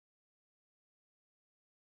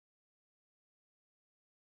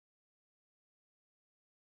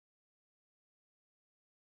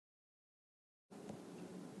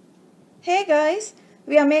Hey guys,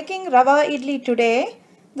 we are making Rawa Idly today.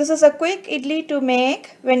 This is a quick idli to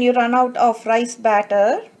make when you run out of rice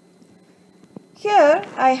batter. Here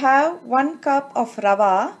I have 1 cup of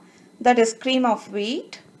Rawa, that is cream of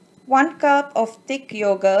wheat, 1 cup of thick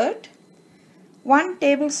yogurt, 1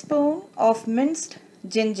 tablespoon of minced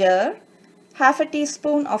ginger, half a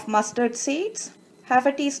teaspoon of mustard seeds, half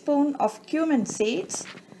a teaspoon of cumin seeds,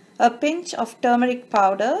 a pinch of turmeric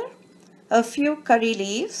powder, a few curry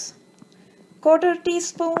leaves, quarter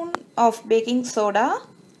teaspoon of baking soda,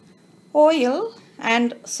 oil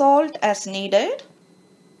and salt as needed.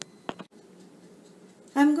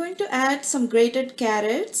 I'm going to add some grated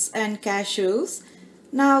carrots and cashews.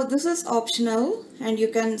 Now this is optional and you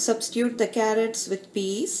can substitute the carrots with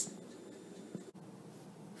peas.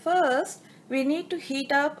 First, we need to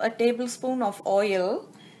heat up a tablespoon of oil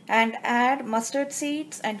and add mustard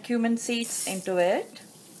seeds and cumin seeds into it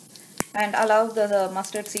and allow the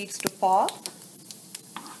mustard seeds to pop.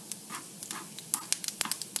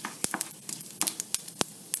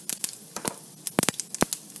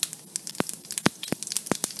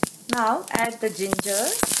 Now add the ginger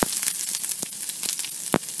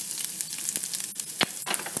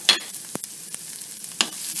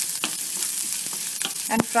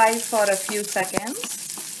and fry for a few seconds.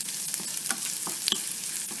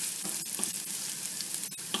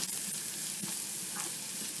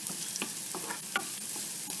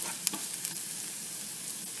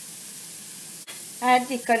 Add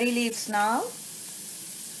the curry leaves now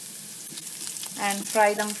and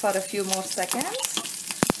fry them for a few more seconds.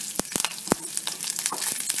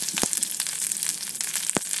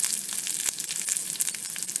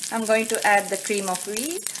 I'm going to add the cream of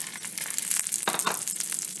wheat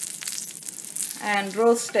and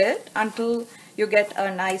roast it until you get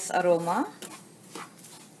a nice aroma.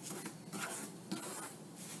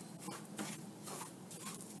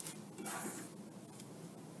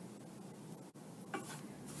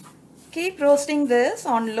 Keep roasting this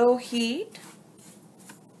on low heat.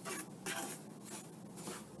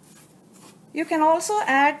 You can also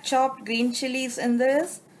add chopped green chilies in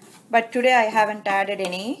this, but today I haven't added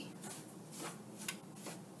any.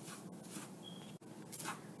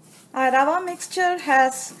 Our Rawa mixture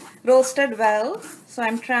has roasted well, so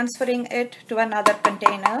I'm transferring it to another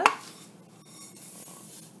container.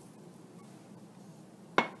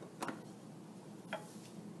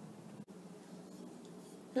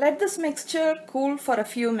 Let this mixture cool for a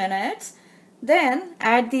few minutes, then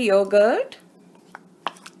add the yogurt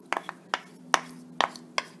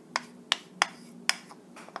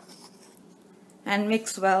and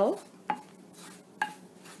mix well.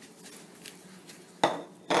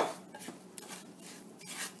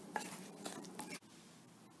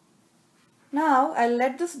 Now I'll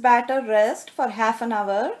let this batter rest for half an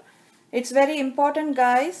hour. It's very important,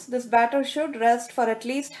 guys. This batter should rest for at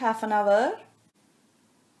least half an hour.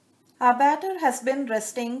 Our batter has been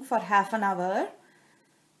resting for half an hour.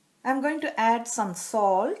 I'm going to add some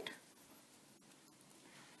salt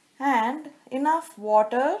and enough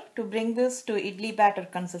water to bring this to idli batter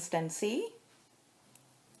consistency.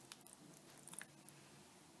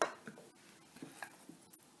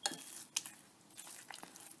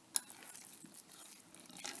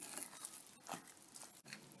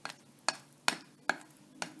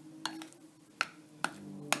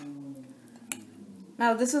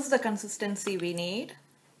 Now this is the consistency we need.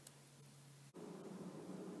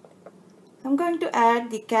 I'm going to add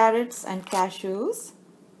the carrots and cashews,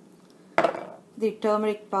 the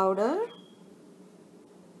turmeric powder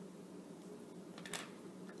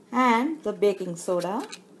and the baking soda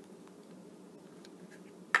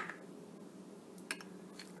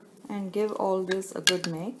and give all this a good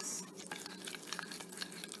mix.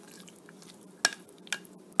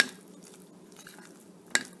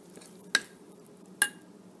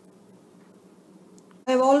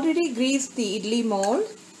 I've already greased the idli mold,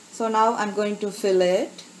 so now I'm going to fill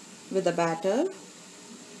it with the batter.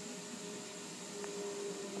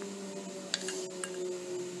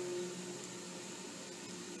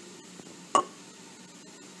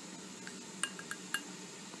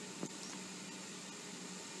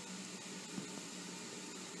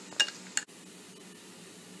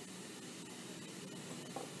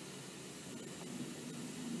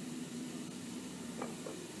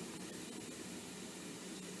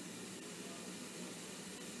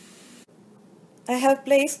 I have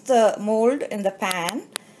placed the mold in the pan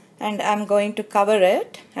and I'm going to cover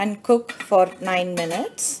it and cook for 9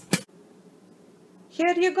 minutes.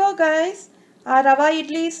 Here you go, guys. Our Rawa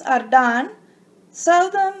Idlys are done.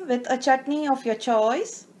 Serve them with a chutney of your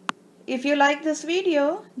choice. If you like this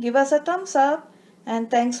video, give us a thumbs up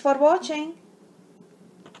and thanks for watching.